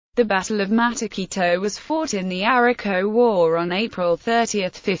The Battle of Mataquito was fought in the Arauco War on April 30,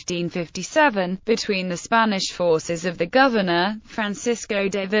 1557, between the Spanish forces of the governor, Francisco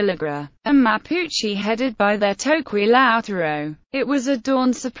de Villagra, and Mapuche headed by their toqui Lautaro. It was a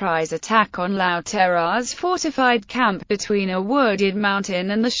dawn surprise attack on Lautaro's fortified camp between a wooded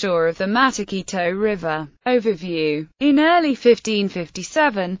mountain and the shore of the Mataquito River. Overview. In early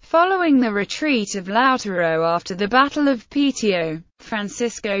 1557, following the retreat of Lautaro after the Battle of Mataquito,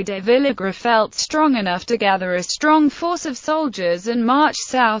 Francisco de Villagra felt strong enough to gather a strong force of soldiers and march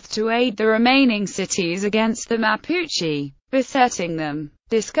south to aid the remaining cities against the Mapuche, besetting them.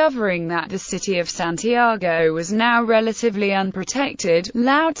 Discovering that the city of Santiago was now relatively unprotected,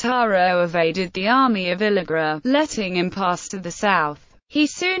 Lautaro evaded the army of Villagra, letting him pass to the south. He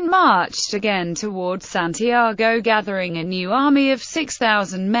soon marched again towards Santiago, gathering a new army of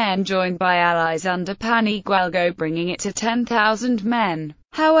 6,000 men joined by allies under Panigualgo, bringing it to 10,000 men.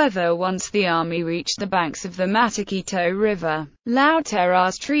 However, once the army reached the banks of the Mataquito River,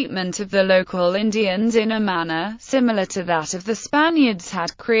 Lautaro's treatment of the local Indians in a manner similar to that of the Spaniards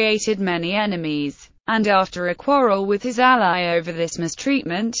had created many enemies. And after a quarrel with his ally over this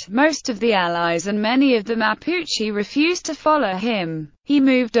mistreatment, most of the allies and many of the Mapuche refused to follow him. He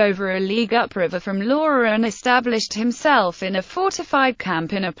moved over a league upriver from Laura and established himself in a fortified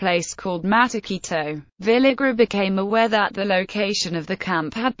camp in a place called Mataquito. Villagra became aware that the location of the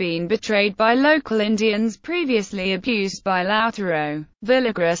camp had been betrayed by local Indians previously abused by Lautaro.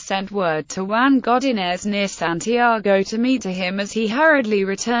 Villagra sent word to Juan Godinez near Santiago to meet him as he hurriedly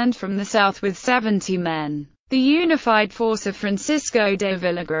returned from the south with 70 men. The unified force of Francisco de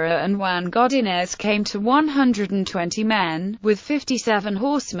Villagra and Juan Godinez came to 120 men, with 57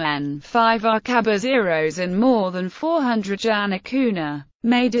 horsemen, 5 arcabuceros and more than 400 Yanacuna,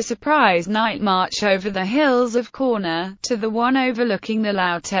 made a surprise night march over the hills of Corna, to the one overlooking the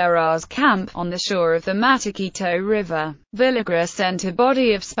Lautaro's camp, on the shore of the Mataquito River. Villagra sent a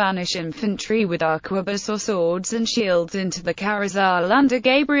body of Spanish infantry with arquebus or swords and shields into the Carrizal under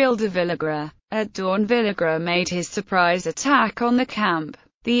Gabriel de Villagra. At dawn, Villagra made his surprise attack on the camp.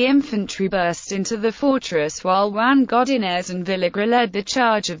 The infantry burst into the fortress while Juan Godinez and Villagra led the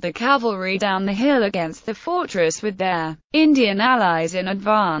charge of the cavalry down the hill against the fortress with their Indian allies in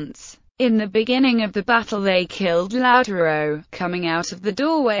advance. In the beginning of the battle they killed Lautaro, coming out of the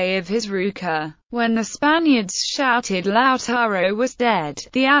doorway of his ruca. When the Spaniards shouted Lautaro was dead,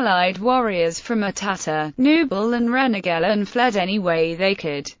 the allied warriors from Atata, Nubel and Reneguelan fled any way they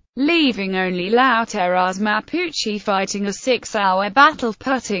could, leaving only Lautaro's Mapuche fighting a 6-hour battle,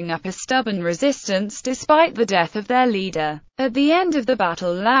 putting up a stubborn resistance despite the death of their leader. At the end of the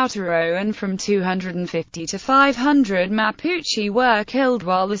battle, Lautaro and from 250 to 500 Mapuche were killed,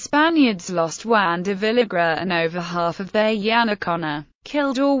 while the Spaniards lost Juan de Villagra and over half of their Yanacona,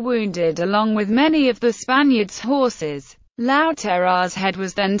 killed or wounded, along with many of the Spaniards' horses. Lautaro's head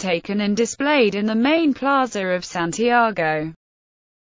was then taken and displayed in the main plaza of Santiago.